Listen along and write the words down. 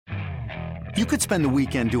You could spend the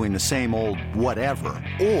weekend doing the same old whatever,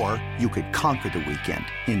 or you could conquer the weekend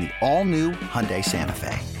in the all-new Hyundai Santa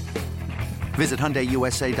Fe. Visit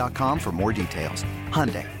HyundaiUSA.com for more details.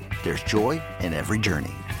 Hyundai, there's joy in every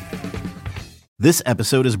journey. This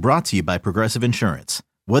episode is brought to you by Progressive Insurance.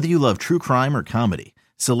 Whether you love true crime or comedy,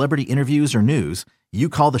 celebrity interviews or news, you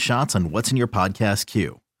call the shots on what's in your podcast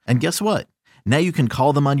queue. And guess what? Now you can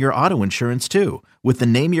call them on your auto insurance too with the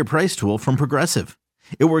Name Your Price tool from Progressive.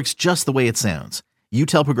 It works just the way it sounds. You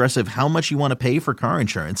tell Progressive how much you want to pay for car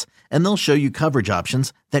insurance, and they'll show you coverage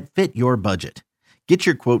options that fit your budget. Get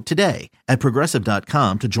your quote today at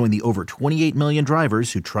Progressive.com to join the over 28 million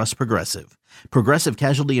drivers who trust Progressive. Progressive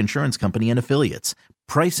Casualty Insurance Company and Affiliates.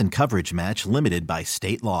 Price and coverage match limited by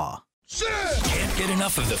state law. Can't get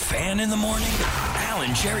enough of the Fan in the morning? Al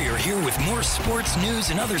and Jerry are here with more sports news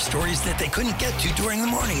and other stories that they couldn't get to during the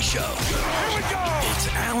morning show. Here we go! It's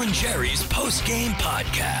Al and Jerry's post-game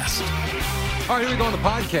podcast. All right, here we go on the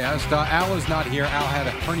podcast. Al is not here. Al had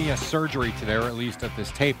a hernia surgery today, or at least at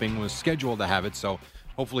this taping, was scheduled to have it. So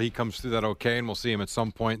hopefully he comes through that okay, and we'll see him at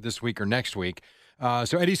some point this week or next week.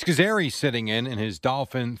 So Eddie Schizzeri sitting in his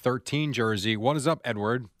Dolphin 13 jersey. What is up,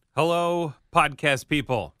 Edward? Hello, podcast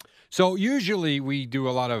people. So usually we do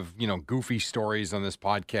a lot of, goofy stories on this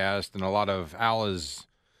podcast, and a lot of Al is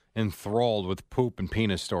enthralled with poop and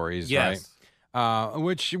penis stories, yes. Right?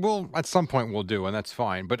 Which at some point we'll do, and that's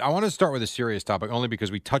fine. But I want to start with a serious topic only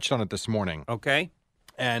because we touched on it this morning. Okay.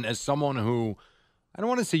 And as someone who, I don't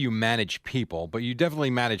want to say you manage people, but you definitely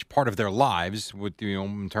manage part of their lives with,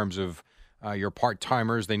 in terms of your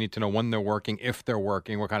part-timers. They need to know when they're working, if they're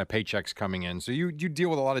working, what kind of paychecks coming in. So you deal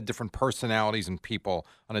with a lot of different personalities and people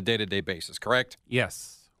on a day-to-day basis, correct?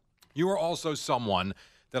 Yes. You are also someone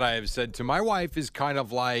that I have said to my wife is kind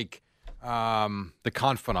of like the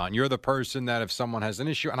confidant. You're the person that if someone has an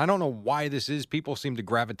issue, and I don't know why this is, people seem to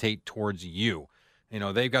gravitate towards you.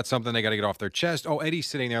 They've got something they got to get off their chest. Oh, Eddie's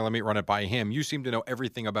sitting there. Let me run it by him. You seem to know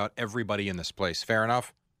everything about everybody in this place. Fair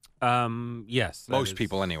enough? Yes. Most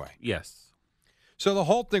people anyway. Yes. So the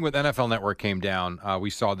whole thing with NFL Network came down,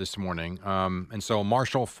 we saw this morning. And so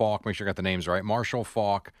Marshall Faulk, make sure I got the names right, Marshall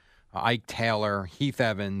Faulk, Ike Taylor, Heath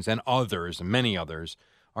Evans, and others, and many others,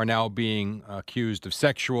 are now being accused of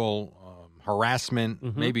sexual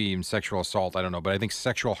harassment, maybe even sexual assault, I don't know. But I think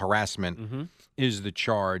sexual harassment is the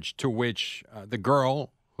charge, to which the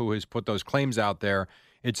girl who has put those claims out there,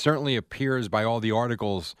 it certainly appears by all the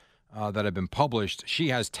articles that have been published, she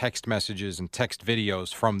has text messages and text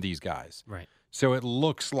videos from these guys. Right. So it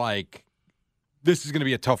looks like this is going to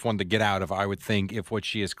be a tough one to get out of, I would think, if what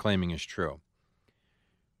she is claiming is true.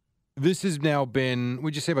 This has now been,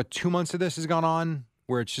 would you say about 2 months of this has gone on,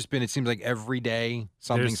 where it's just been, it seems like every day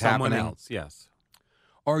something's There's someone happening? else, yes.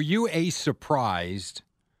 Are you surprised?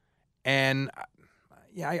 And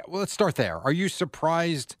let's start there. Are you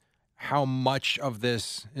surprised how much of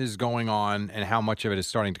this is going on and how much of it is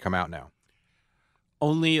starting to come out now?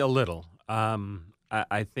 Only a little.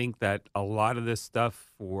 I think that a lot of this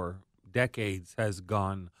stuff for decades has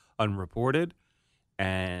gone unreported.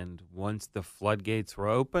 And once the floodgates were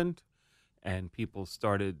opened and people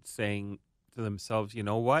started saying to themselves, you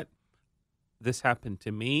know what, this happened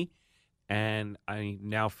to me, and I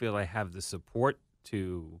now feel I have the support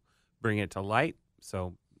to bring it to light.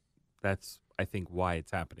 So that's, I think, why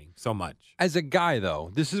it's happening so much. As a guy,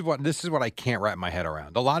 though, this is what I can't wrap my head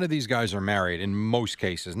around. A lot of these guys are married in most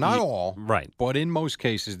cases. Not all. Right. But in most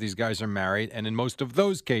cases, these guys are married. And in most of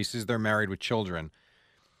those cases, they're married with children.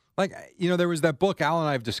 Like, there was that book, Al and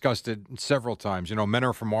I have discussed it several times. Men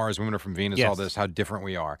are from Mars, women are from Venus, Yes. all this, how different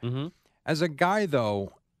we are. Mm-hmm. As a guy,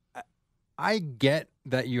 though, I get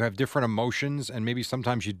that you have different emotions and maybe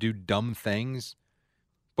sometimes you do dumb things.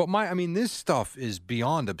 But this stuff is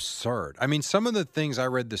beyond absurd. Some of the things I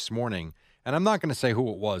read this morning, and I'm not going to say who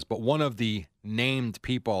it was, but one of the named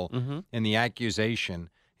people in the accusation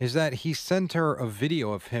is that he sent her a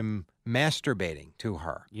video of him masturbating to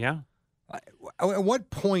her. Yeah. At what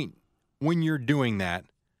point when you're doing that,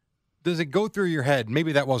 does it go through your head,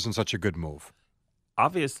 maybe that wasn't such a good move?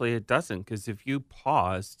 Obviously, it doesn't, because if you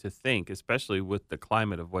pause to think, especially with the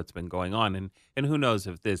climate of what's been going on, and who knows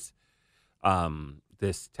if this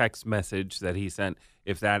text message that he sent,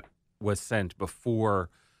 if that was sent before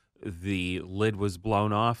the lid was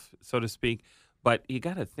blown off, so to speak. But you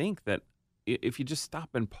got to think that if you just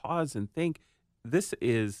stop and pause and think, this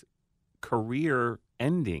is career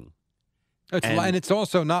ending. And it's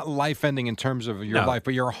also not life ending in terms of your life,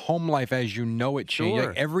 but your home life as you know it changed. Sure.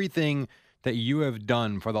 Like everything that you have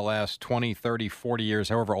done for the last 20, 30, 40 years,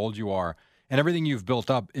 however old you are, and everything you've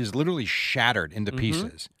built up is literally shattered into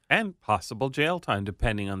pieces. And possible jail time,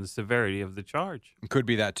 depending on the severity of the charge. It could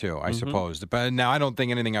be that too, I suppose. But now I don't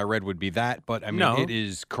think anything I read would be that, but I mean, No. it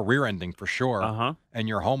is career-ending for sure, Uh-huh. and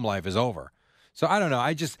your home life is over. So I don't know.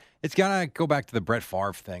 It's got to go back to the Brett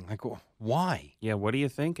Favre thing. Like, why? Yeah, what are you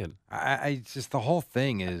thinking? I just, the whole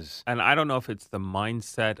thing is, And I don't know if it's the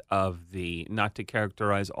mindset of not to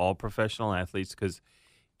characterize all professional athletes, because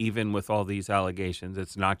even with all these allegations,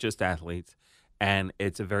 it's not just athletes, and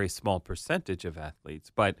it's a very small percentage of athletes.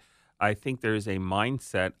 But I think there's a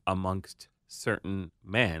mindset amongst certain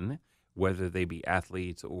men, whether they be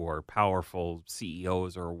athletes or powerful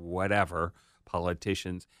CEOs or whatever,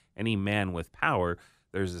 politicians, any man with power,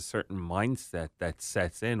 there's a certain mindset that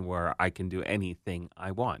sets in where I can do anything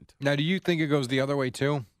I want. now, do you think it goes the other way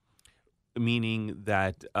too? Meaning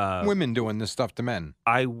that Women doing this stuff to men.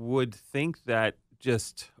 I would think that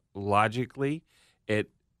just logically,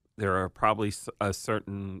 there are probably a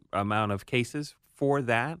certain amount of cases for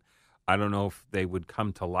that. I don't know if they would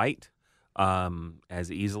come to light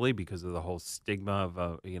as easily because of the whole stigma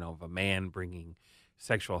of a man bringing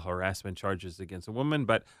sexual harassment charges against a woman.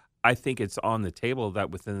 But I think it's on the table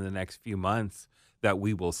that within the next few months that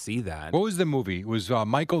we will see that. What was the movie? It was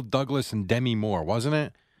Michael Douglas and Demi Moore, wasn't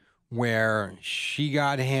it? Where she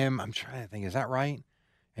got him, I'm trying to think, is that right?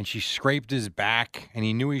 And she scraped his back, and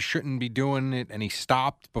he knew he shouldn't be doing it, and he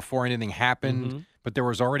stopped before anything happened. But there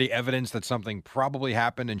was already evidence that something probably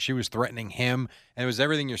happened, and she was threatening him. And it was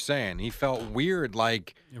everything you're saying. He felt weird,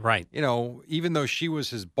 like, Right. Even though she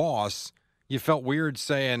was his boss, you felt weird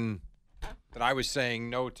saying that I was saying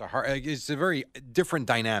no to her. Like, it's a very different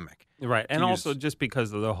dynamic. Right. And to also use- just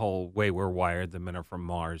because of the whole way we're wired, the men are from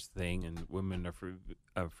Mars thing and women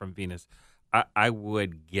are from Venus, I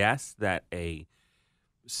would guess that a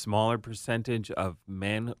smaller percentage of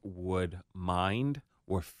men would mind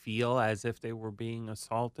or feel as if they were being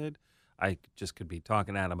assaulted. I just could be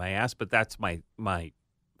talking out of my ass, but that's my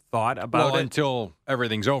thought about it. Until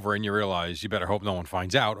everything's over and you realize you better hope no one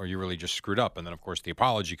finds out or you really just screwed up. And then, of course, the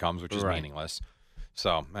apology comes, which is Right. meaningless.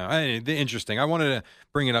 So, interesting. I wanted to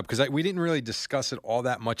bring it up because we didn't really discuss it all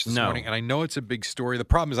that much this No. morning. And I know it's a big story. The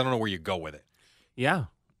problem is I don't know where you go with it. Yeah.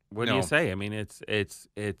 What do No. you say? I mean,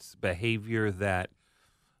 it's behavior that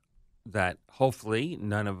hopefully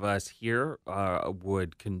none of us here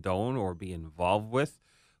would condone or be involved with,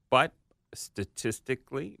 but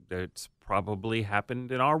statistically, it's probably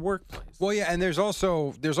happened in our workplace. Well, yeah, and there's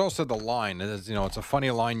also the line. It's a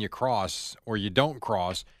funny line you cross or you don't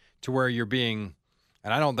cross to where you're being,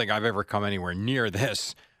 and I don't think I've ever come anywhere near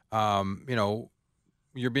this.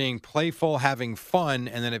 You're being playful, having fun,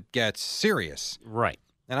 and then it gets serious. Right.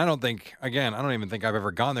 And I don't even think I've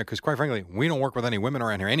ever gone there because, quite frankly, we don't work with any women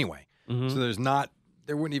around here anyway. So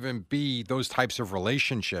there wouldn't even be those types of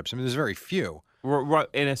relationships. I mean, there's very few.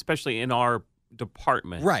 And especially in our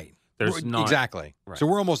department. Right. There's not. Exactly. Right. So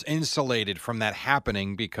we're almost insulated from that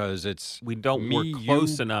happening because it's We don't me, work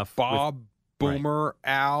close you, enough with- Bob, Boomer,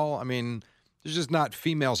 Al. I mean, there's just not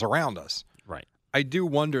females around us. Right. I do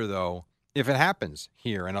wonder, though, if it happens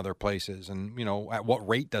here and other places and, at what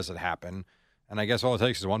rate does it happen? And I guess all it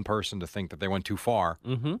takes is one person to think that they went too far,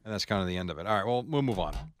 and that's kind of the end of it. All right, well, we'll move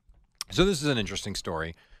on. So this is an interesting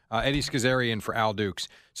story. Eddie Scazzerian for Al Dukes.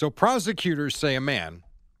 So prosecutors say a man,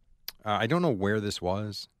 I don't know where this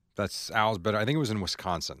was. That's Al's better. I think it was in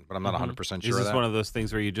Wisconsin, but I'm not 100% sure Is of this that. one of those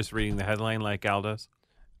things where you're just reading the headline like Al does?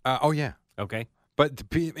 Oh, yeah. Okay. But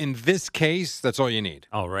in this case, that's all you need.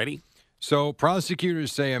 Alrighty. So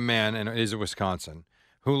prosecutors say a man, and it is in Wisconsin,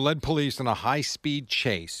 who led police on a high-speed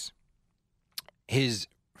chase. His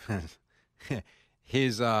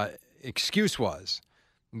excuse was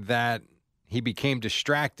that he became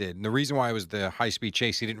distracted. And the reason why it was the high-speed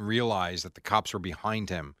chase, he didn't realize that the cops were behind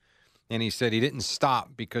him. And he said he didn't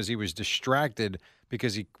stop because he was distracted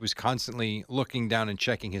because he was constantly looking down and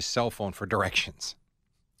checking his cell phone for directions.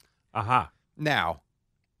 Aha. Now,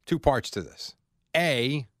 two parts to this.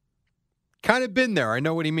 A, kind of been there. I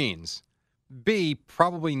know what he means. B,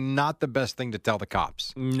 probably not the best thing to tell the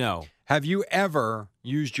cops. No. Have you ever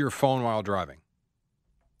used your phone while driving?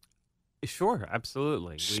 Sure,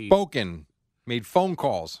 absolutely. Spoken, made phone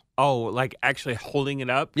calls? Like actually holding it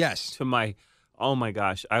up? Yes. To my, oh my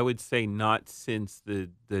gosh, I would say not since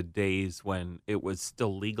the days when it was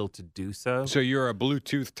still legal to do so. So you're a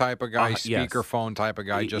Bluetooth type of guy, Yes. speakerphone type of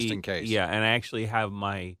guy, just in case. Yeah, and I actually have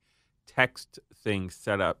my text thing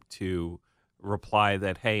set up to reply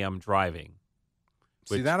that, hey, I'm driving.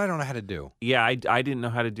 See, that I don't know how to do. Yeah, I didn't know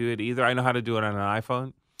how to do it either. I know how to do it on an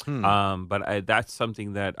iPhone. But that's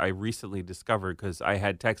something that I recently discovered because I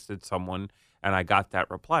had texted someone and I got that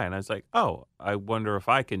reply. And I was like, oh, I wonder if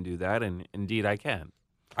I can do that. And indeed, I can.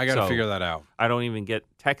 I got to So, figure that out. I don't even get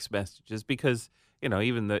text messages because,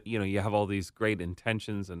 even you have all these great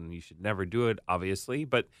intentions and you should never do it, obviously.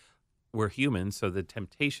 But we're humans, so the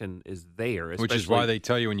temptation is there. Which is why they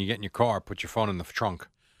tell you when you get in your car, put your phone in the trunk.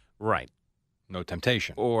 Right. No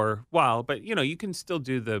temptation. But you can still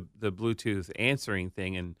do the Bluetooth answering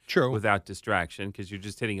thing and True. without distraction because you're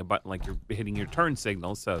just hitting a button like you're hitting your turn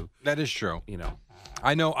signal. So That is true.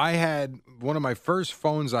 I know I had one of my first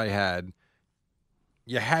phones I had,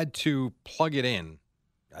 you had to plug it in.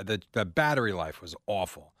 The battery life was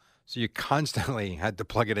awful. So you constantly had to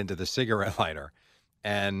plug it into the cigarette lighter.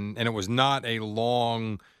 And it was not a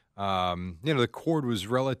long, the cord was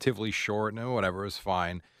relatively short. No, whatever, it was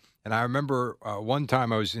fine. And I remember one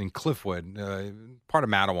time I was in Cliffwood, part of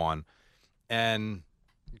Mattawan, and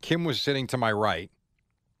Kim was sitting to my right,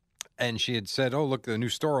 and she had said, "Oh, look, the new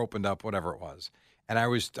store opened up," whatever it was. And I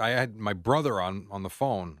had my brother on the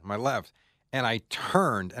phone, on my left, and I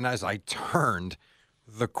turned, and as I turned,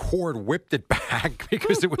 the cord whipped it back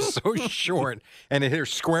because it was so short, and it hit her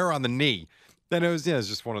square on the knee. Then it was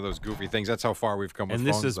just one of those goofy things. That's how far we've come with and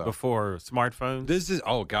phones. this is though. before smartphones? This is,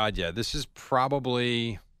 oh, God, yeah. This is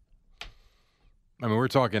probably, we're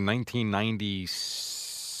talking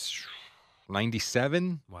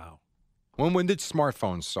 1997? Wow. When did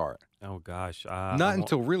smartphones start? Oh, gosh. Not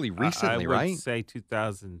until really recently, I right? would say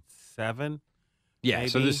 2007. Yeah, maybe.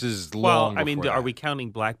 so this is long Well, before are that. we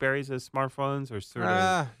counting BlackBerries as smartphones or sort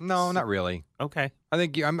of? No, not really. Okay. I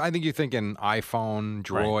think you're thinking iPhone,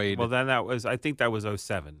 Droid. Right. Well, then I think that was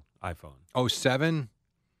 07 iPhone. 07?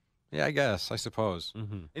 Yeah, I guess, I suppose.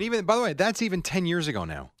 Mm-hmm. And even, by the way, that's even 10 years ago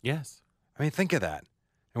now. Yes. I mean, think of that.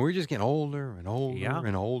 And we're just getting older and older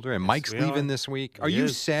and older. And Mike's we leaving are. this week. Are He you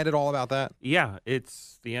is. sad at all about that? Yeah,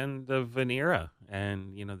 it's the end of an era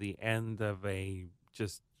and, the end of a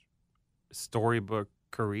just storybook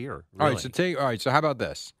career. Really. All right, so how about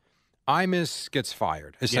this? Imus gets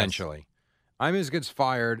fired, essentially. Imus gets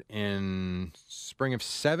fired in spring of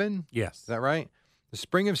 7? Yes. Is that right? The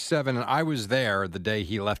spring of 7, and I was there the day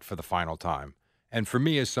he left for the final time. And for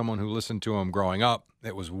me, as someone who listened to him growing up,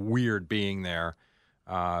 it was weird being there.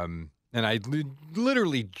 And I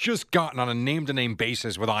literally just gotten on a name-to-name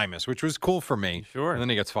basis with Imus, which was cool for me. Sure. And then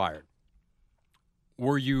he gets fired.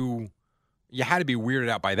 You had to be weirded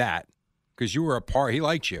out by that because you were a part, he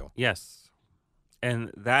liked you. Yes.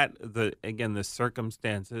 And the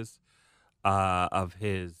circumstances of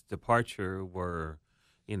his departure were,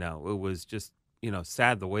 it was just,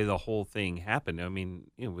 sad the way the whole thing happened. I mean,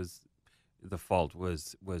 the fault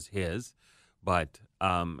was his, but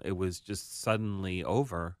it was just suddenly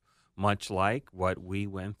over, much like what we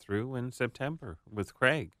went through in September with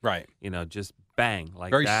Craig. Right. Just bang, like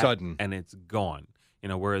Very that, sudden. and it's gone.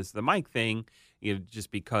 Whereas the Mike thing, just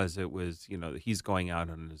because it was, he's going out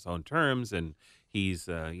on his own terms and he's,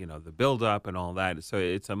 the buildup and all that. So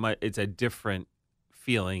it's a different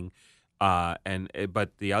feeling. But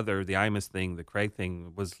the Imus thing, the Craig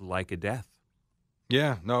thing was like a death.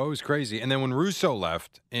 Yeah, no, it was crazy. And then when Russo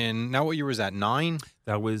left, now what year was that, 9?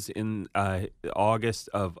 That was in August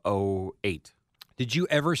of 2008. Did you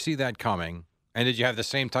ever see that coming? And did you have the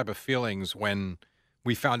same type of feelings when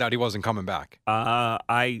we found out he wasn't coming back?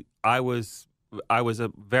 I was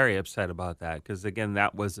very upset about that because, again,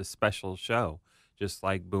 that was a special show, just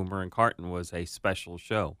like Boomer and Carton was a special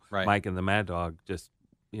show. Right. Mike and the Mad Dog, just,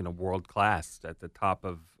 world class at the top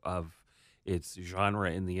of its genre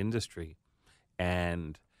in the industry.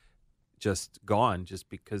 And just gone just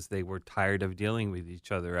because they were tired of dealing with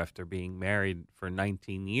each other after being married for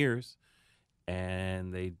 19 years.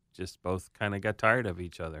 And they just both kind of got tired of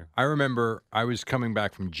each other. I remember I was coming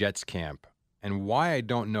back from Jets camp, and why I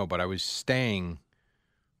don't know, but I was staying,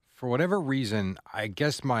 for whatever reason, I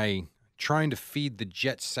guess my trying to feed the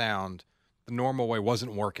Jet sound the normal way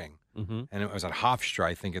wasn't working. Mm-hmm. And it was at Hofstra,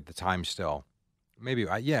 I think, at the time still. Maybe, it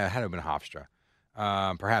had to have been Hofstra.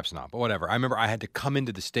 Perhaps not, but whatever. I remember I had to come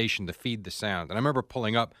into the station to feed the sound. And I remember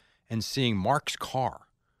pulling up and seeing Mark's car.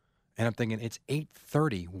 And I'm thinking, it's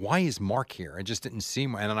 8:30. Why is Mark here? I just didn't see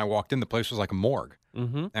him. And then I walked in. The place was like a morgue.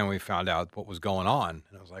 Mm-hmm. And we found out what was going on.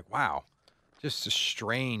 And I was like, wow, just a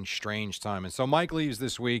strange, strange time. And so Mike leaves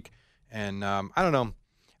this week. And I don't know.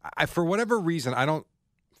 For whatever reason, I don't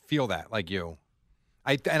feel that like you.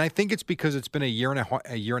 I think it's because it's been a year and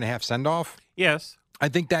a half send-off. Yes. I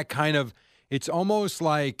think that kind of, it's almost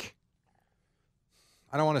like,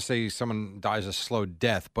 I don't want to say someone dies a slow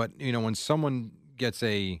death, but, when someone gets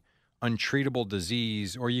a untreatable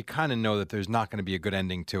disease, or you kind of know that there's not going to be a good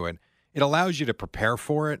ending to it, it allows you to prepare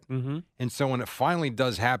for it. Mm-hmm. And so when it finally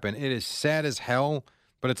does happen, it is sad as hell,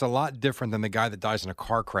 but it's a lot different than the guy that dies in a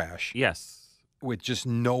car crash Yes. with just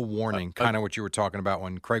no warning, kind of what you were talking about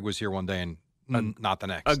when Craig was here one day and not the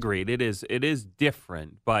next. Agreed. It is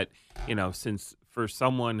different, but since for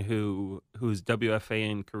someone whose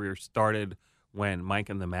WFAN career started when Mike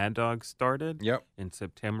and the Mad Dog started Yep. in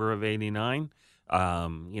September of '89,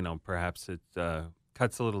 perhaps it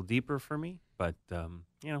cuts a little deeper for me, but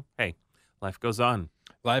hey, life goes on.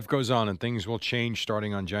 Life goes on, and things will change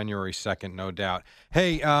starting on January 2nd, no doubt.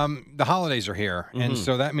 Hey, the holidays are here, and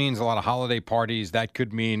so that means a lot of holiday parties. That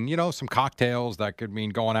could mean, some cocktails. That could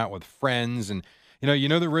mean going out with friends. And,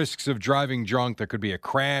 the risks of driving drunk. There could be a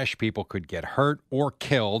crash. People could get hurt or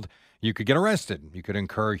killed. You could get arrested. You could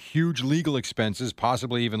incur huge legal expenses,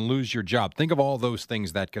 possibly even lose your job. Think of all those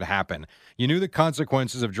things that could happen. You knew the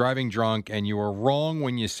consequences of driving drunk, and you were wrong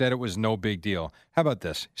when you said it was no big deal. How about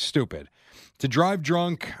this? Stupid. To drive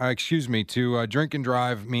drunk, to drink and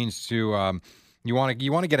drive means to you want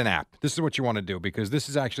to get an app. This is what you want to do because this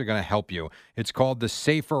is actually going to help you. It's called the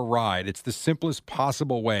Safer Ride. It's the simplest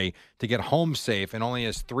possible way to get home safe and only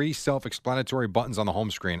has 3 self-explanatory buttons on the home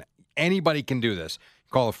screen. Anybody can do this.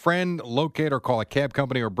 Call a friend, locate or call a cab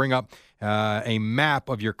company or bring up a map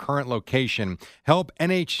of your current location. Help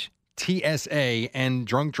NHTSA end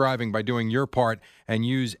drunk driving by doing your part and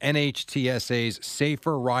use NHTSA's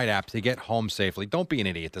Safer Ride app to get home safely. Don't be an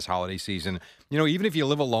idiot this holiday season. Even if you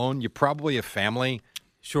live alone, you probably have family.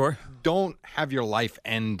 Sure. Don't have your life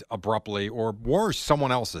end abruptly or worse,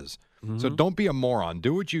 someone else's. So don't be a moron.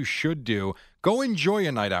 Do what you should do. Go enjoy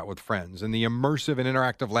a night out with friends and the immersive and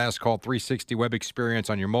interactive Last Call 360 web experience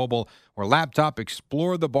on your mobile or laptop.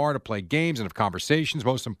 Explore the bar to play games and have conversations.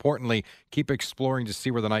 Most importantly, keep exploring to see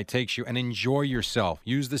where the night takes you and enjoy yourself.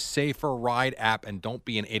 Use the Safer Ride app and don't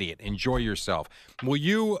be an idiot. Enjoy yourself. Will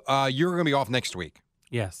you, you're going to be off next week.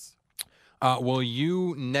 Yes. Will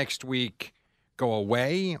you next week go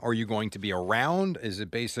away? Or are you going to be around? Is it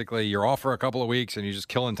basically you're off for a couple of weeks and you're just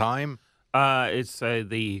killing time? It's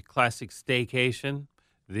the classic staycation.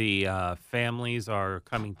 The families are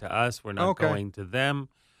coming to us. We're not going to them.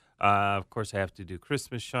 Of course, I have to do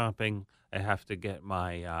Christmas shopping. I have to get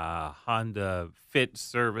my Honda Fit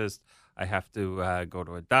serviced. I have to go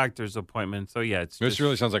to a doctor's appointment. So, yeah, This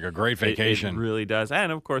really sounds like a great vacation. It really does.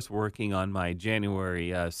 And, of course, working on my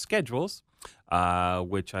January schedules,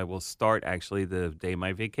 which I will start actually the day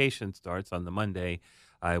my vacation starts on the Monday.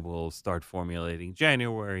 I will start formulating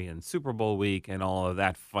January and Super Bowl week and all of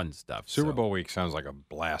that fun stuff. Super Bowl week sounds like a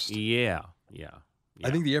blast. Yeah.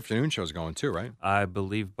 I think the afternoon show's going too, right? I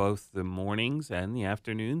believe both the mornings and the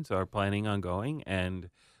afternoons are planning on going. And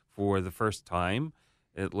for the first time,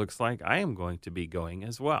 it looks like I am going to be going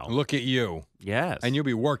as well. Look at you. Yes. And you'll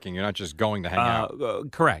be working. You're not just going to hang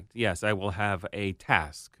out. Correct. Yes, I will have a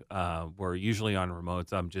task where usually on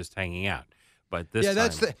remotes I'm just hanging out. But this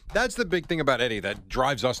time, that's the big thing about Eddie that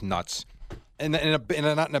drives us nuts, and not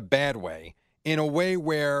in a bad way, in a way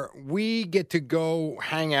where we get to go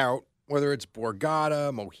hang out, whether it's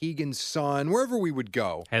Borgata, Mohegan Sun, wherever we would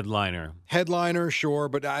go. Headliner, sure,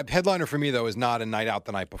 but headliner for me though is not a night out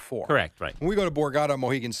the night before. Correct, right. When we go to Borgata,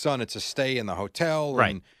 Mohegan Sun, it's a stay in the hotel,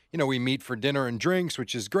 right? And we meet for dinner and drinks,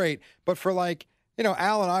 which is great. But for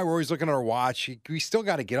Al and I were always looking at our watch. We still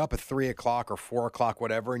got to get up at 3 o'clock or 4 o'clock,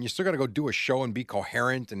 whatever, and you still got to go do a show and be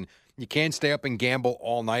coherent, and you can't stay up and gamble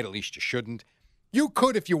all night. At least you shouldn't. You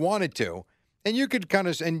could if you wanted to, and you could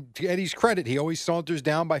and to Eddie's credit, he always saunters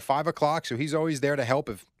down by 5 o'clock, so he's always there to help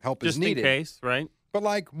if help is needed. Just in case, right? But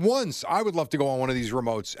once, I would love to go on one of these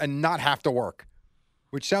remotes and not have to work.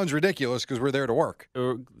 Which sounds ridiculous because we're there to work.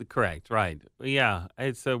 Correct, right. Yeah,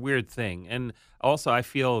 it's a weird thing. And also I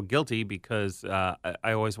feel guilty because I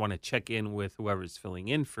always want to check in with whoever's filling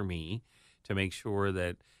in for me to make sure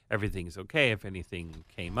that everything's okay if anything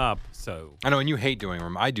came up. So I know, and you hate doing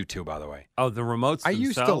remotes. I do too, by the way. Oh, the remotes I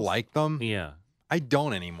themselves? used to like them. Yeah. I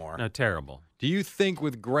don't anymore. No, terrible. Do you think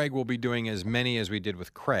with Greg we'll be doing as many as we did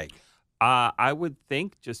with Craig? I would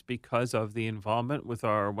think just because of the involvement with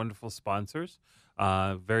our wonderful sponsors.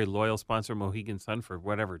 Very loyal sponsor, Mohegan Sun, for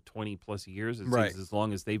 20-plus years. It seems as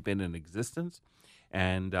long as they've been in existence.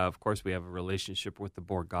 And, of course, we have a relationship with the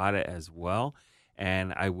Borgata as well.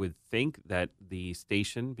 And I would think that the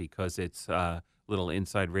station, because it's little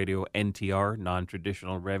inside radio, NTR,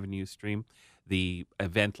 non-traditional revenue stream, the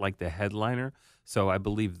event like the Headliner. So I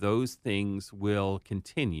believe those things will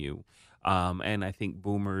continue. And I think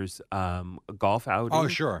Boomer's golf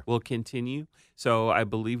outing will continue. So I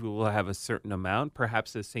believe we will have a certain amount.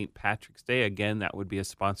 Perhaps a St. Patrick's Day. Again, that would be a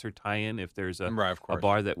sponsor tie-in if there's a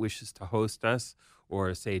bar that wishes to host us.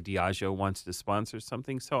 or say Diageo wants to sponsor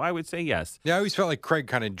something. So I would say yes. Yeah, I always felt like Craig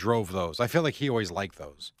kind of drove those. I feel like he always liked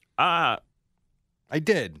those. I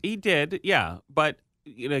did. He did, yeah. But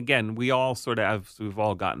again, we all we've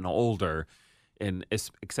all gotten older, and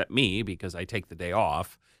except me because I take the day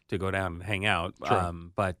off to go down and hang out.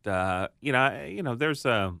 True. But there's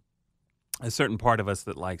a certain part of us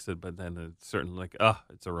that likes it, but then a certain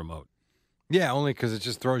it's a remote. Yeah, only because it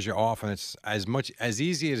just throws you off, and it's as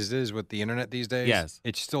easy as it is with the internet these days. Yes.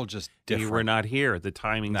 It's still just different. We're not here. The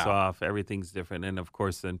timing's No. off. Everything's different. And, of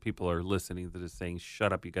course, then people are listening to this saying,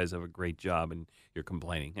 shut up, you guys have a great job, and you're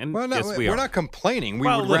complaining. And Well, no, yes, we're are. not complaining. We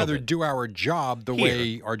Well, a would little rather bit. do our job the Here,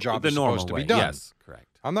 way our job the is normal supposed to way. be done. Yes, correct.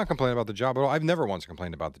 I'm not complaining about the job at all. I've never once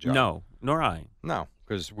complained about the job. No, nor I. No,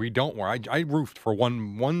 because we don't work. I roofed for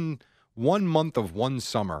one month of one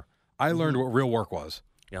summer. I learned what real work was.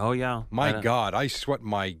 Oh, yeah. My God, I sweat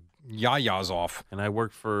my yayas off. And I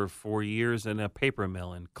worked for 4 years in a paper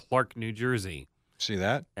mill in Clark, New Jersey. See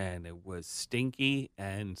that? And it was stinky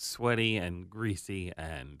and sweaty and greasy,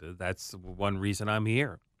 and that's one reason I'm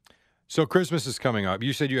here. So Christmas is coming up.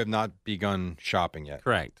 You said you have not begun shopping yet.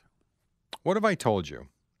 Correct. What have I told you?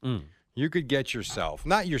 Mm. You could get yourself,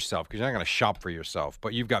 not yourself, because you're not going to shop for yourself,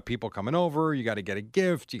 but you've got people coming over. You got to get a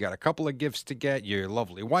gift. You got a couple of gifts to get. Your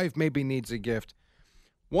lovely wife maybe needs a gift.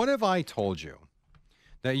 What have I told you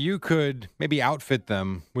that you could maybe outfit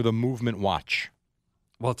them with a movement watch?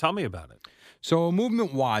 Well, tell me about it. So a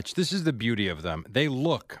movement watch, this is the beauty of them. They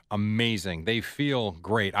look amazing. They feel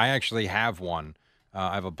great. I actually have one.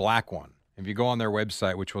 I have a black one. If you go on their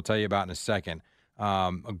website, which we'll tell you about in a second,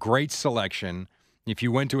 a great selection. If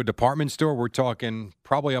you went to a department store, we're talking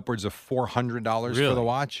probably upwards of $400 for Really? the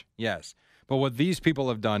watch. Yes. But what these people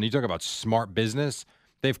have done, you talk about smart business,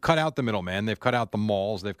 they've cut out the middleman. They've cut out the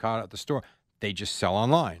malls. They've cut out the store. They just sell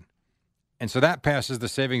online. And so that passes the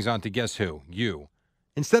savings on to guess who? You.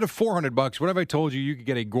 Instead of $400, what have I told you? You could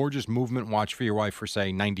get a gorgeous movement watch for your wife for,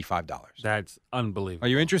 say, $95. That's unbelievable. Are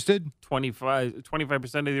you interested?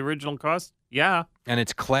 25% of the original cost? Yeah. And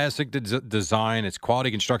it's classic design. It's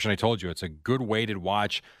quality construction. I told you, it's a good weighted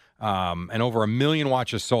watch, and over 1 million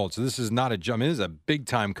watches sold. So this is not a this is a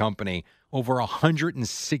big-time company, over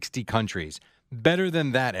 160 countries. Better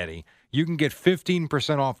than that, Eddie. You can get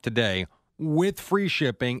 15% off today with free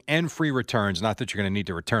shipping and free returns. Not that you're going to need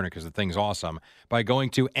to return it because the thing's awesome. By going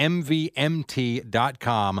to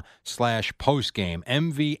mvmt.com/postgame.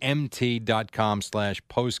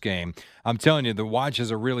 mvmt.com/postgame. I'm telling you, the watch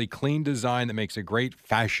has a really clean design that makes a great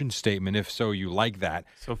fashion statement, if so you like that.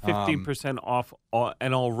 So 15% off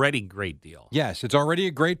an already great deal. Yes, it's already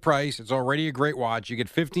a great price. It's already a great watch. You get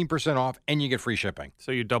 15% off and you get free shipping.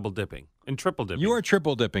 So you're double dipping and triple dipping. You are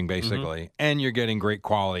triple dipping, basically, and you're getting great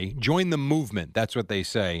quality. Join the movement. That's what they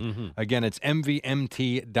say. Again, it's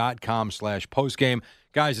mvmt.com/postgame.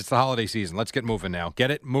 Guys, it's the holiday season. Let's get moving now.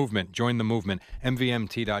 Get it? Movement. Join the movement.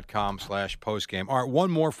 mvmt.com/postgame. All right,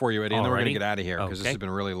 one more for you, Eddie, and then we're going to Alrighty. get out of here because this Okay. has been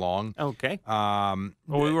really long. Okay. Well,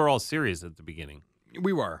 we were all serious at the beginning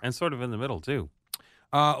We were. and sort of in the middle, too.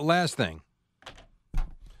 Last thing.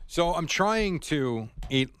 So I'm trying to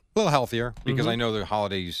eat a little healthier because I know the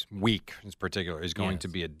holidays week in particular is going to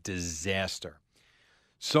Yes. be a disaster.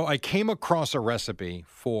 So I came across a recipe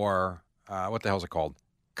for, what the hell is it called?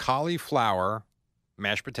 Cauliflower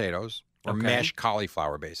mashed potatoes, or Okay. mashed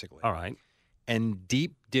cauliflower, basically. All right. And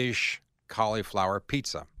deep dish cauliflower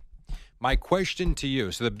pizza. My question to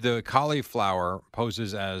you, so the cauliflower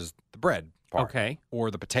poses as the bread part Okay. or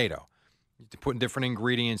the potato. You're putting different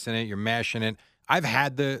ingredients in it. You're mashing it. I've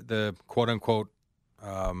had the quote-unquote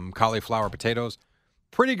cauliflower potatoes.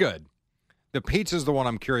 Pretty good. The pizza's the one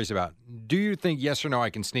I'm curious about. Do you think, yes or no, I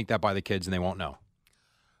can sneak that by the kids and they won't know?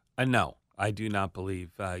 No, I do not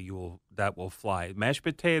believe that will fly. Mashed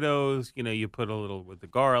potatoes, you put a little with the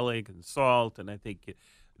garlic and salt, and I think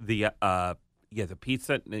the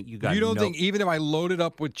pizza you got. You don't think even if I load it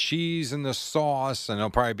up with cheese and the sauce, and it'll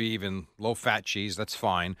probably be even low-fat cheese, that's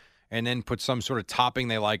fine, and then put some sort of topping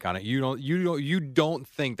they like on it, you don't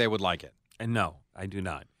think they would like it? And no, I do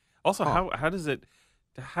not. Also, how does it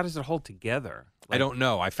hold together? I don't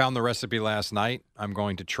know. I found the recipe last night. I'm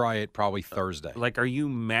going to try it probably Thursday. Like, are you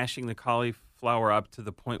mashing the cauliflower up to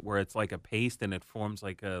the point where it's like a paste and it forms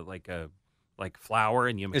like flour,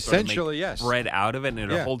 and you sort of Essentially, make yes. bread out of it, and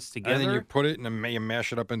it Yeah. holds together? And then you put it and you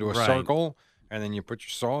mash it up into a Right. circle, and then you put your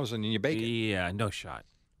sauce and then you bake it. Yeah, no shot.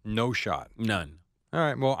 No shot. None. All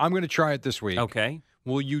right. Well, I'm going to try it this week. Okay.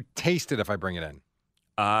 Will you taste it if I bring it in?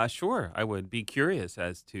 Sure. I would be curious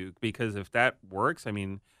because if that works, I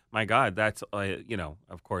mean, my God, that's,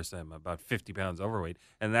 of course, I'm about 50 pounds overweight,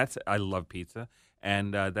 and I love pizza,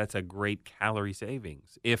 and that's a great calorie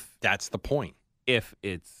savings. That's the point. if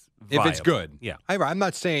it's If it's viable. good. Yeah. I'm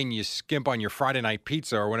not saying you skimp on your Friday night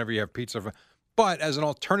pizza or whenever you have pizza, but as an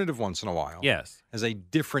alternative once in a while. Yes. As a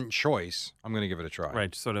different choice, I'm going to give it a try.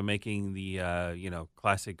 Right. Sort of making the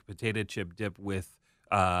classic potato chip dip with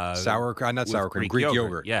Sour cream, not with sour cream, Greek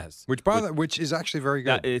yogurt. Yes. Which is actually very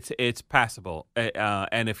good. It's passable.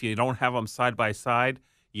 And if you don't have them side by side,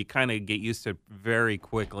 you kind of get used to it very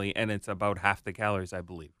quickly, and it's about half the calories, I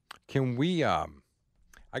believe. Can we? I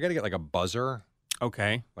got to get like a buzzer,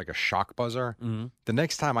 Okay. like a shock buzzer. Mm-hmm. The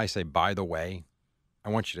next time I say "by the way," I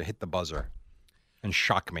want you to hit the buzzer and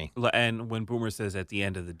shock me. And when Boomer says at the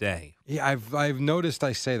end of the day. Yeah, I've noticed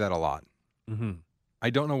I say that a lot. Mm-hmm. I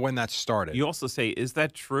don't know when that started. You also say, is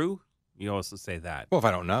that true? You also say that Well, if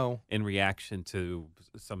I don't know, in reaction to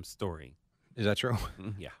some story. is that true?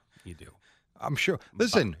 Yeah, you do. I'm sure.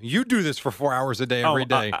 Listen, you do this for 4 hours a day every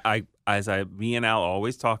day. Me and Al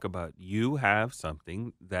always talk about, you have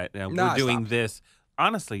something that Nah, we're doing stop. this.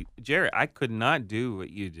 Honestly, Jerry, I could not do what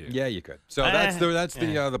you do. Yeah, you could. So that's the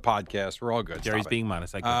podcast. We're all good. Jerry's Stop it. being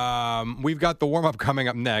modest. I could. We've got the warm up coming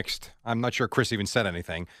up next. I'm not sure Chris even said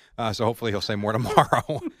anything, so hopefully he'll say more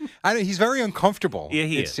tomorrow. He's very uncomfortable. Yeah,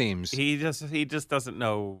 he it is. seems. He just doesn't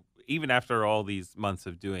know. Even after all these months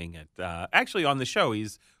of doing it, actually on the show,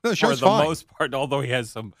 he's No, the for show's the fine. most part. Although he has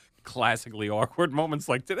some classically awkward moments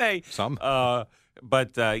like today, Some. he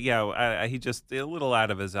just a little out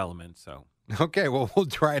of his element. So Okay, well, we'll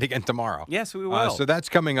try it again tomorrow. yes, we will. So that's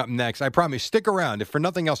coming up next. I promise. Stick around. If for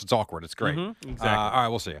nothing else, it's awkward. It's great. Exactly. All right,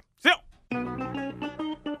 we'll see you. So-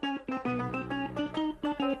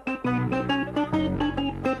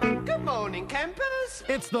 Good morning, campers.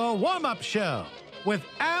 It's the warm-up show with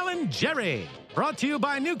Alan Jerry. Brought to you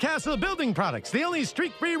by Newcastle Building Products, the only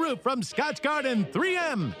streak-free roof from Scotch Garden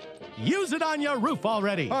 3M. Use it on your roof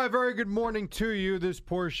already. All right, very good morning to you. This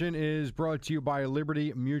portion is brought to you by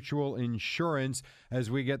Liberty Mutual Insurance as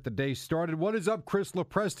we get the day started. What is up? Chris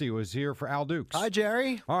Lopresti was here for Al Dukes. Hi,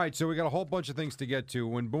 Jerry. All right, so we got a whole bunch of things to get to.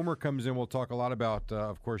 When Boomer comes in, we'll talk a lot about,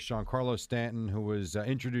 of course, Giancarlo Stanton, who was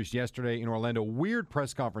introduced yesterday in Orlando. Weird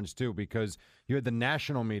press conference, too, because you had the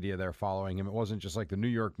national media there following him. It wasn't just like the New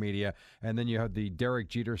York media. And then you had the Derek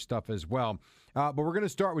Jeter stuff as well. But we're going to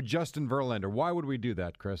start with Justin Verlander. Why would we do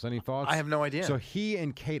that, Chris? Any thoughts? I have no idea. So he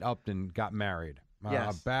and Kate Upton got married.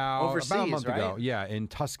 Yes. About Overseas, a month ago. right? Yeah, in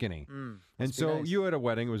Tuscany. And must be so nice. you had a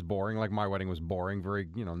wedding. It was boring. Like my wedding was boring. Very,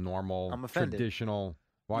 normal, I'm offended. traditional.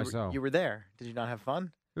 Why so? You were there. Did you not have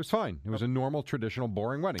fun? It was fine. It was a normal, traditional,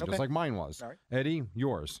 boring wedding, just Okay. like mine was. All right. Eddie,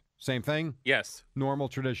 yours. Same thing? yes. Normal,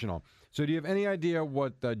 traditional. So do you have any idea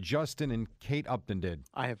what Justin and Kate Upton did?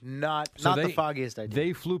 I have not. So Not they- the foggiest idea.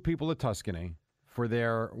 They flew people to Tuscany for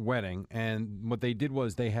their wedding, and what they did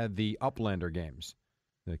was they had the Uplander games.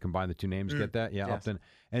 They combined the two names. Get that? Yeah, yes. Upton.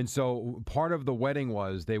 And so part of the wedding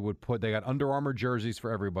was they got Under Armour jerseys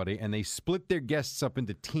for everybody, and they split their guests up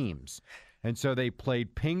into teams. And so they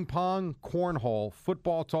played ping pong, cornhole,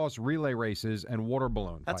 football toss, relay races, and water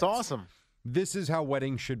balloon That's fights. awesome. This is how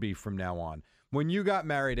weddings should be from now on. When you got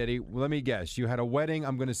married, Eddie, let me guess. You had a wedding,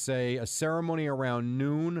 I'm going to say a ceremony around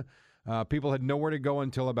noon. People had nowhere to go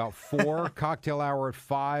until about 4, cocktail hour at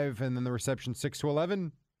 5, and then the reception 6 to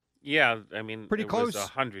 11. Yeah, I mean, Pretty it was close.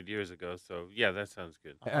 100 years ago, so yeah, that sounds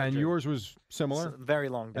good. And yours was similar, It's a very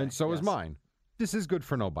long day. and so was yes. mine. This is good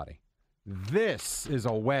for nobody. This is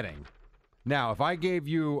a wedding. Now, if I gave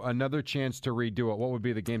you another chance to redo it, what would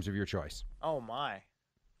be the games of your choice? Oh, my.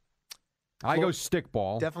 I go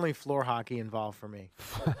stickball. Definitely floor hockey involved for me.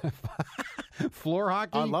 Floor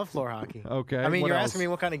hockey? I love floor hockey. Okay. I mean, what you're else? asking me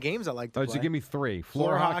what kind of games I like to play. So give me 3.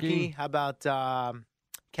 floor hockey. How about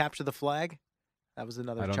capture the flag? That was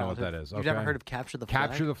another I don't know what childhood. that is. You've never Okay. heard of capture the flag?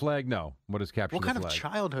 Capture the flag? No. What is capture What the kind flag? of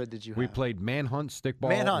childhood did you have? We played manhunt, stickball,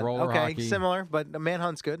 Manhunt. roller Okay, hockey. similar, but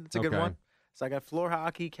manhunt's good. It's a good Okay. one. So I got floor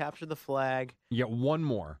hockey, capture the flag. You get one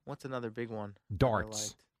more. What's another big one? that I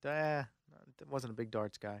Darts. liked? Wasn't a big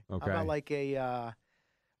darts guy. Okay. How about like how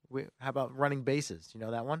about running bases? You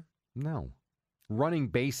know that one? No. Running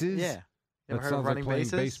bases? Yeah. You That ever heard sounds of like running playing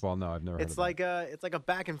bases? baseball. No, I've never heard It's of like a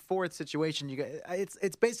back and forth situation. You get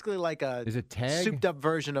it's basically like a that. Is it tag? souped up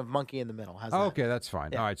version of Monkey in the Middle. How's Oh, that? okay, that's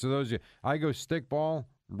fine. Yeah. All right, so those I go stickball,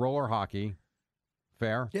 roller hockey,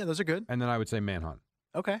 fair, Yeah, those are good. and then I would say manhunt.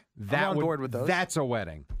 Okay. That I'm on would, board with those. That's a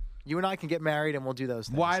wedding. You and I can get married and we'll do those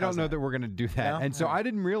things. Well, I don't How's know that we're going to do that. No? And so Oh. I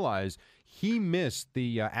didn't realize he missed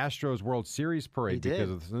the Astros World Series parade He did.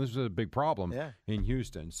 because this was a big problem Yeah. in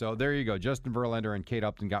Houston. So there you go. Justin Verlander and Kate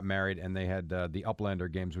Upton got married, and they had the Uplander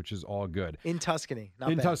games, which is all good. In Tuscany.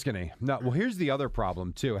 Not in bad. Tuscany. No, well, here's the other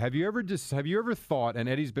problem too. Have you ever thought? And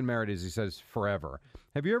Eddie's been married, as he says, forever.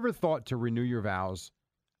 Have you ever thought to renew your vows?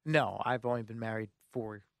 No, I've only been married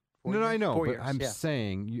 4 No, I know, 4 but years, I'm yeah.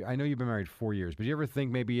 saying, I know you've been married 4 years, but you ever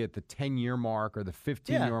think maybe at the 10-year mark or the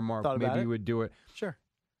 15-year mark, thought about maybe it. you would do it? Sure.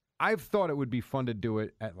 I've thought it would be fun to do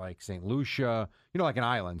it at like St. Lucia, like an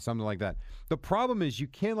island, something like that. The problem is you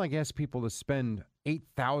can't ask people to spend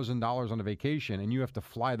 $8,000 on a vacation and you have to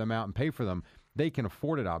fly them out and pay for them. They can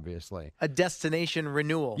afford it, obviously. A destination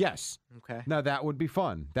renewal. Yes. Okay. Now that would be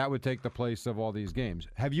fun. That would take the place of all these games.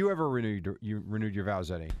 Have you ever renewed your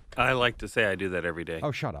vows, Eddie? I like to say I do that every day.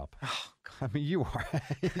 Oh, shut up. I mean, you are.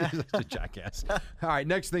 You're such a jackass. All right,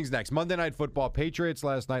 next thing's next. Monday Night Football. Patriots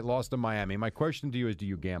last night lost to Miami. My question to you is, do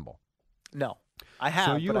you gamble? No. I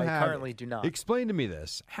have, but I currently do not. Explain to me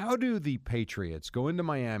this. How do the Patriots go into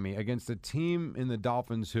Miami against a team in the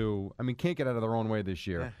Dolphins who, can't get out of their own way this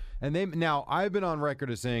year? Yeah. And now I've been on record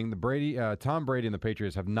as saying Tom Brady and the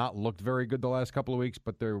Patriots have not looked very good the last couple of weeks,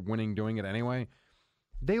 but they're winning doing it anyway.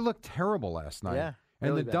 They looked terrible last night. Yeah.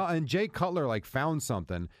 And really and Jay Cutler found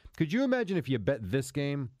something. Could you imagine if you bet this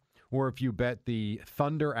game or if you bet the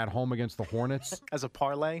Thunder at home against the Hornets? As a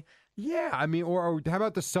parlay? Yeah, or how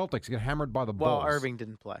about the Celtics get hammered by the Bulls? Well, Irving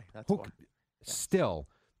didn't play. That's why. Still,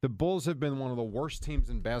 the Bulls have been one of the worst teams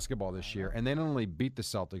in basketball this year, and they not only beat the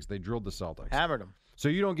Celtics, they drilled the Celtics. Hammered them. So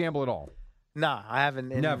you don't gamble at all? Nah, I haven't.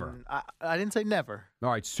 Never? I didn't say never. All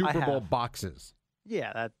right, Super Bowl boxes.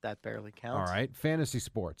 Yeah, that barely counts. All right, fantasy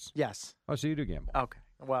sports. Yes. Oh, so you do gamble. Okay,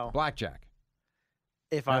 well. Blackjack.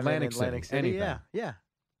 If I'm in Atlantic City, anything. Yeah.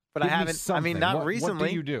 But Give I me haven't. something. Not recently. What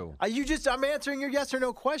do you do? I'm answering your yes or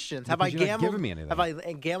no questions. Have I Because you're not gambled? giving me anything. Have I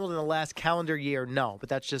gambled in the last calendar year? No, but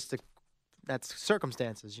that's just that's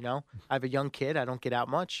circumstances. I have a young kid. I don't get out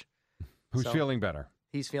much. Who's feeling better?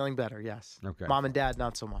 He's feeling better. Yes. Okay. Mom and Dad,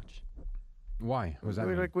 not so much. Why? What does that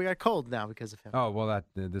mean? We got cold now because of him. Oh, well,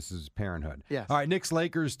 this is parenthood. Yes. All right, Knicks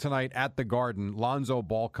Lakers tonight at the Garden. Lonzo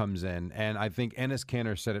Ball comes in, and I think Enes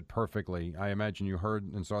Kanter said it perfectly. I imagine you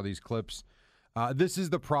heard and saw these clips. This is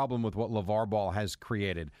the problem with what LeVar Ball has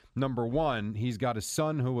created. Number one, he's got a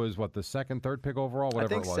son who was, the second, third pick overall?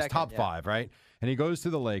 Whatever it was. Second, Top 5, right? And he goes to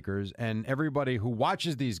the Lakers, and everybody who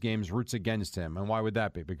watches these games roots against him. And why would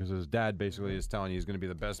that be? Because his dad basically is telling you he's going to be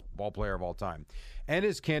the best ball player of all time.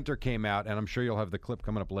 Enes Kanter came out, and I'm sure you'll have the clip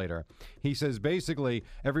coming up later. He says basically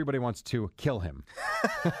everybody wants to kill him.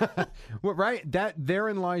 Well, right?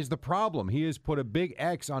 Therein lies the problem. He has put a big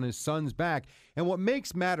X on his son's back. And what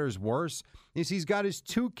makes matters worse is he's got his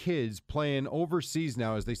 2 kids playing overseas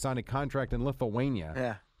now as they sign a contract in Lithuania.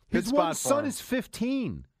 Yeah. His one son is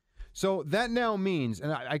 15. So that now means,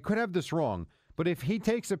 and I could have this wrong, but if he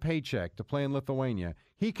takes a paycheck to play in Lithuania,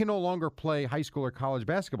 he can no longer play high school or college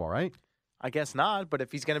basketball, right? I guess not, but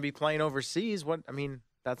if he's going to be playing overseas,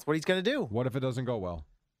 that's what he's going to do. What if it doesn't go well?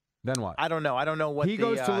 Then what? I don't know. I don't know what He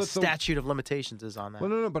goes to statute of limitations is on that.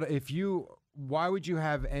 Well, no, but why would you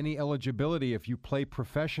have any eligibility if you play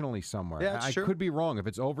professionally somewhere? Yeah, that's true. I could be wrong. If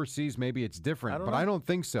it's overseas, maybe it's different, but I don't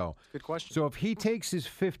think so. Good question. So if he takes his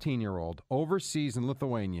 15-year-old overseas in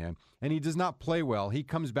Lithuania and he does not play well, he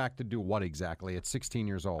comes back to do what exactly at 16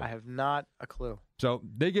 years old? I have not a clue. So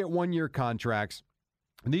they get 1-year contracts.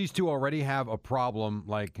 These 2 already have a problem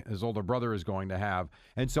like his older brother is going to have.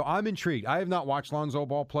 And so I'm intrigued. I have not watched Lonzo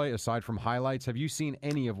Ball play aside from highlights. Have you seen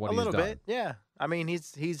any of what he's done? A little bit, yeah.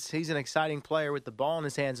 He's an exciting player with the ball in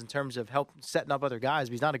his hands in terms of setting up other guys,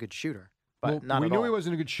 but he's not a good shooter. But we knew he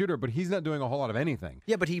wasn't a good shooter, but he's not doing a whole lot of anything.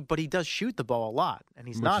 Yeah, but he does shoot the ball a lot, and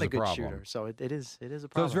he's not a good shooter. So it is a problem.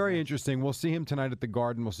 So it's very interesting. We'll see him tonight at the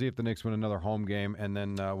Garden. We'll see if the Knicks win another home game, and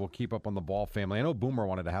then we'll keep up on the Ball family. I know Boomer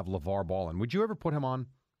wanted to have LeVar Ball in. Would you ever put him on?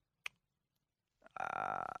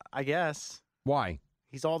 I guess. Why?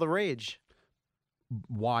 He's all the rage.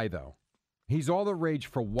 Why, though? He's all the rage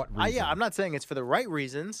for what reason? Yeah, I'm not saying it's for the right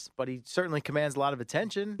reasons, but he certainly commands a lot of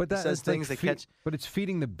attention. But he says things that catch. But it's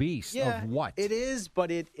feeding the beast of what? It is,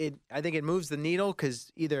 but I think it moves the needle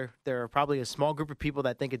because either there are probably a small group of people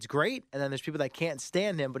that think it's great, and then there's people that can't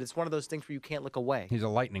stand him. But it's one of those things where you can't look away. He's a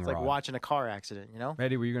lightning rod. It's like watching a car accident,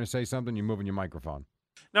 Eddie, were you going to say something? You're moving your microphone.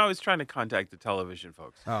 No, I was trying to contact the television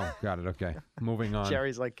folks. Oh, got it. Okay. Moving on.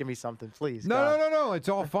 Jerry's like, give me something, please. No. It's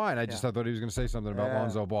all fine. I just thought he was going to say something about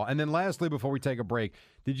Lonzo Ball. And then lastly, before we take a break,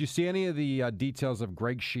 did you see any of the details of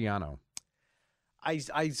Greg Schiano?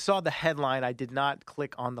 I saw the headline. I did not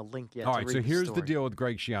click on the link yet. All right, so here's the deal with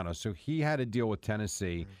Greg Schiano. So he had a deal with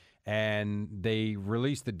Tennessee. And they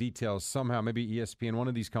released the details somehow. Maybe ESPN, one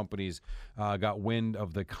of these companies, got wind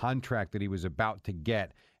of the contract that he was about to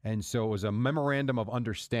get. And so it was a memorandum of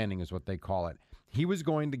understanding is what they call it. He was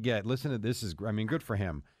going to get, listen to this, good for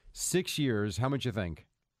him, 6 years. How much you think?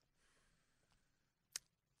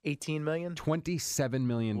 $18 million? $27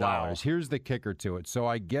 million. Wow. Here's the kicker to it. So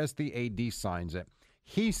I guess the AD signs it.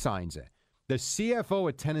 He signs it. The CFO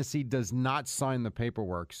at Tennessee does not sign the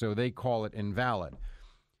paperwork, so they call it invalid.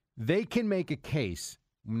 They can make a case.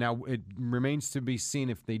 Now, it remains to be seen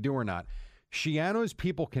if they do or not. Schiano's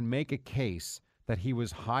people can make a case that he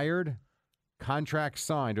was hired, contract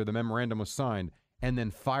signed, or the memorandum was signed, and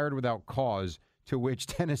then fired without cause, to which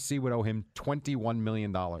Tennessee would owe him $21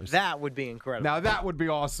 million. That would be incredible. Now, that would be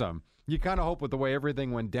awesome. You kind of hope with the way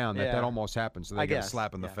everything went down that almost happened, so they get a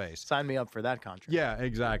slap in the face. Sign me up for that contract. Yeah,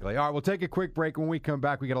 exactly. All right, we'll take a quick break. When we come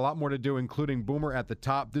back, we got a lot more to do, including Boomer at the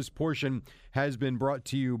top. This portion has been brought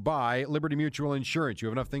to you by Liberty Mutual Insurance. You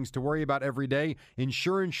have enough things to worry about every day.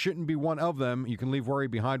 Insurance shouldn't be one of them. You can leave worry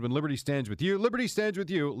behind when Liberty stands with you. Liberty stands with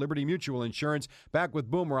you. Liberty Mutual Insurance. Back with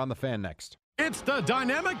Boomer on The Fan next. It's the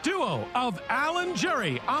dynamic duo of Al and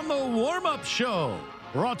Jerry on the warm-up show.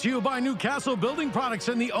 Brought to you by Newcastle Building Products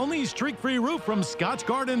and the only streak-free roof from Scotch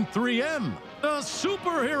Garden 3M. The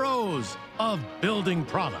superheroes of building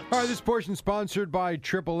products. All right, this portion sponsored by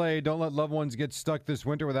AAA. Don't let loved ones get stuck this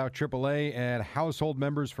winter without AAA. Add household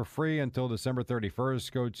members for free until December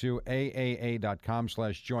 31st. Go to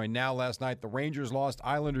AAA.com/join. Now, last night, the Rangers lost.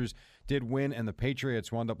 Islanders did win, and the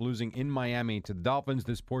Patriots wound up losing in Miami to the Dolphins.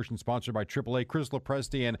 This portion sponsored by AAA. Chris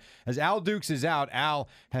Lopresti, and as Al Dukes is out, Al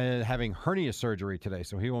having hernia surgery today,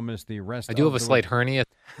 so he will miss the rest. I do have a slight hernia.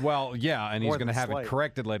 Well, yeah, and he's going to have slight. it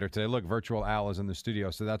corrected later today. Look, virtual Al is in the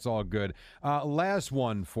studio, so that's all good. Last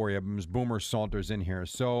one for you, Ms. Boomer Saunders in here.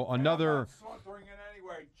 So another. Sauntering in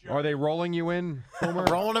anyway, Are they rolling you in, Boomer?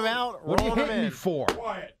 Rolling them out. What are you rolling them hitting me in. for?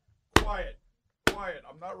 Quiet.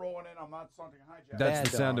 I'm not rolling in. I'm not something hijacked. That's Bad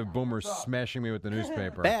the sound dog. of Boomer smashing me with the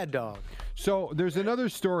newspaper. Bad dog. So there's another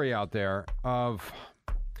story out there of.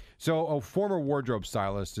 So a former wardrobe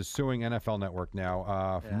stylist is suing NFL Network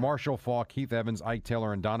now. Marshall Faulk, Heath Evans, Ike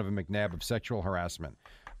Taylor, and Donovan McNabb of sexual harassment.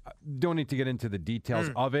 Don't need to get into the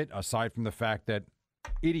details of it, aside from the fact that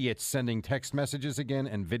idiots sending text messages again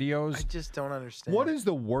and videos. I just don't understand. What is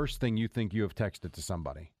the worst thing you think you have texted to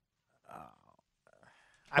somebody?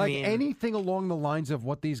 I mean, anything along the lines of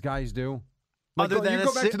what these guys do? Other than you a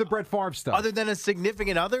go back si- to the Brett Favre stuff. other than a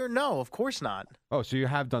significant other? No, of course not. Oh, so you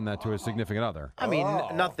have done that to a significant other. I mean,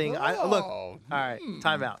 nothing. Look, all right,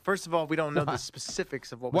 time out. First of all, we don't know the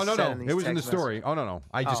specifics of what was Well, said no. in these It was in the text story. messages. Oh, no.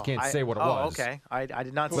 I just can't say what it was. Oh, okay. I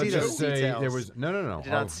did not Let's see just those say details. there was no. I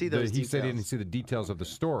did not see those He said he details. didn't see the details of the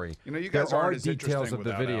story. You know, you guys there are aren't as details interesting of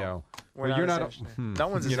the without video. We're Well, you're not not. as interesting. No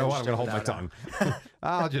one's as You know what? I'm going to hold my interesting tongue.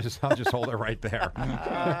 I'll just hold it right there.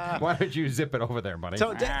 Why don't you zip it over there, buddy?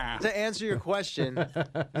 So to answer your question,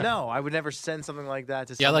 no, I would never send something like that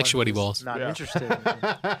to someone Yeah, I like sweaty who's balls. not interested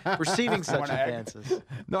in receiving such want an egg? advances.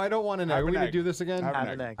 No, I don't want an egg. Are we going to do this again? Have Have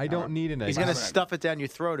an egg. I don't need an egg. He's going to Have an egg. stuff it down your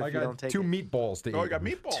throat I if you got don't take two it. meatballs to Oh, eat. you got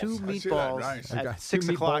meatballs. Two I see that. meatballs Nice. I got at two 6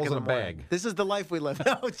 o'clock meatballs in the in a morning. bag. This is the life we live.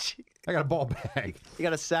 Oh, gee. I got a ball bag. You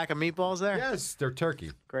got a sack of meatballs there? Yes, they're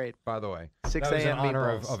turkey, Great. by the way. 6 That was in a.m.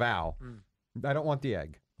 honor meatballs. of Al. I don't want the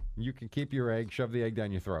egg. You can keep your egg, shove the egg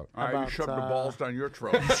down your throat. All right, you about, shoved the balls down your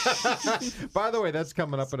throat. By the way, that's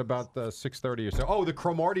coming up at about 6:30 or so. Oh, the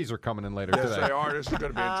Cromarties are coming in later Yes, today. they are. This is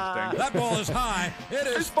going to be interesting. That ball is high. It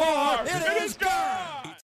is far. It is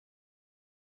gone.